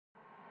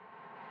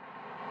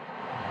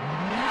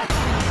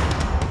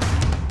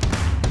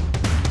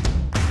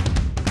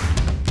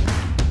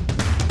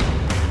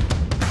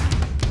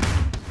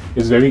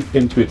It's very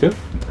intuitive.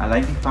 I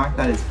like the fact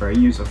that it's very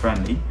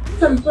user-friendly.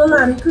 Simple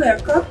and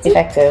clear-cut.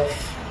 Effective.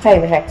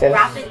 Time effective.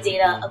 Rapid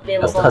data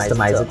available.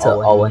 Customize it to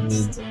our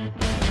needs.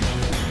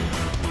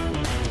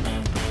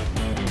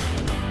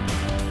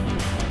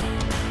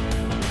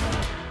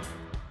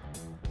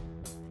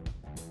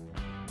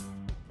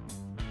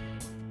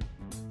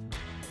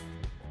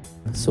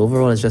 So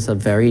overall, it's just a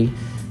very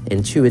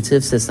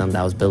intuitive system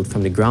that was built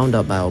from the ground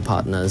up by our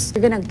partners.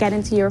 You're going to get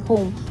into your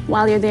home.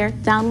 While you're there,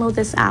 download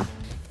this app.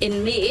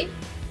 In May,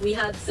 we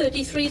had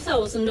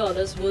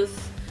 $33,000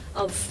 worth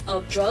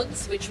of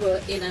drugs which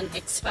were in an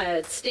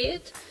expired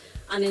state.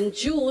 And in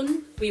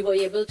June, we were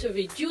able to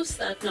reduce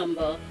that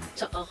number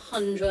to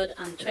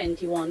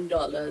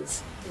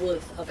 $121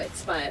 worth of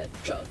expired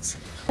drugs.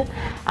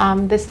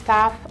 The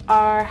staff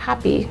are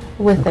happy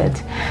with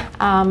it.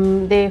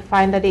 They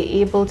find that they're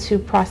able to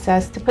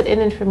process, to put in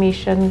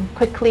information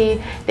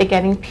quickly. They're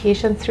getting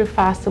patients through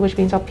faster, which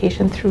means our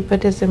patient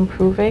throughput is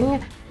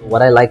improving.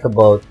 What I like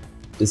about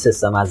the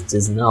system as it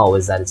is now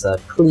is that it's a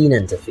clean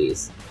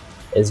interface.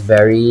 It's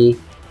very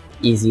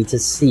easy to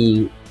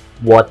see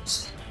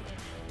what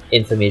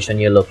information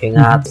you're looking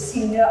at.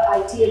 Senior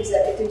IT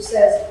executive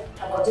says,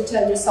 I got to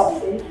tell you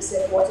something. I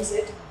said, what is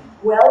it?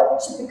 Well,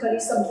 typically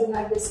something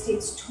like this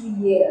takes 2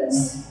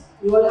 years.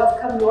 You all have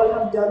come, you all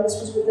have done this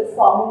was with the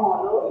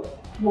farmer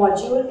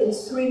module. In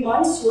 3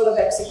 months, you all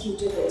have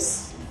executed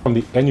this. From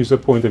the end user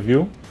point of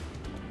view,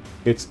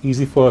 it's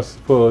easy for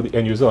the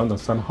end user to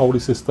understand how the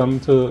system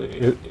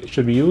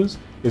should be used.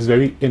 It's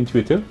very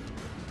intuitive.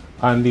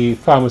 And the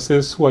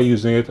pharmacists who are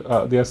using it,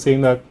 they are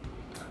saying that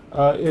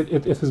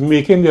it is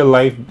making their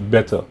life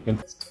better.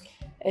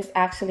 It's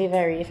actually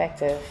very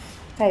effective,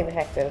 time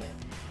effective.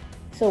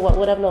 So what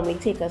would have normally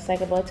taken us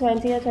like about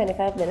 20 or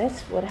 25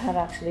 minutes would have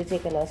actually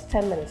taken us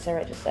 10 minutes to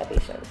register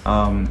patients.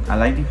 I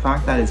like the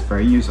fact that it's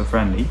very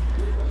user-friendly.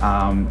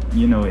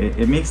 You know,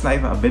 it makes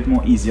life a bit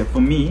more easier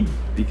for me,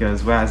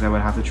 because whereas I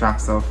would have to track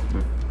stuff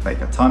with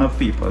like a ton of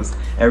papers,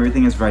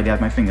 everything is right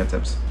at my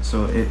fingertips.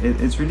 So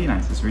it's really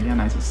nice. It's really a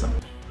nice system.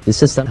 The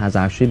system has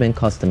actually been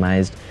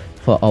customized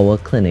for our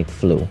clinic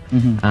flow,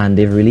 and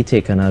they've really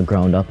taken a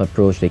ground-up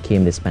approach.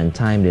 They spent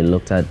time, they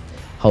looked at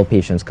how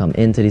patients come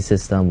into the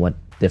system, what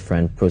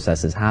different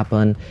processes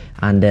happen,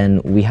 and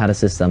then we had a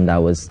system that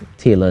was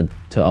tailored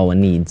to our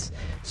needs.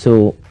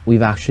 So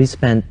we've actually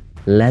spent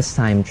less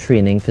time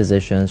training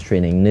physicians,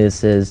 training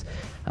nurses,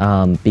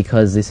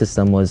 because the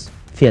system was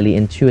fairly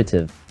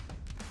intuitive.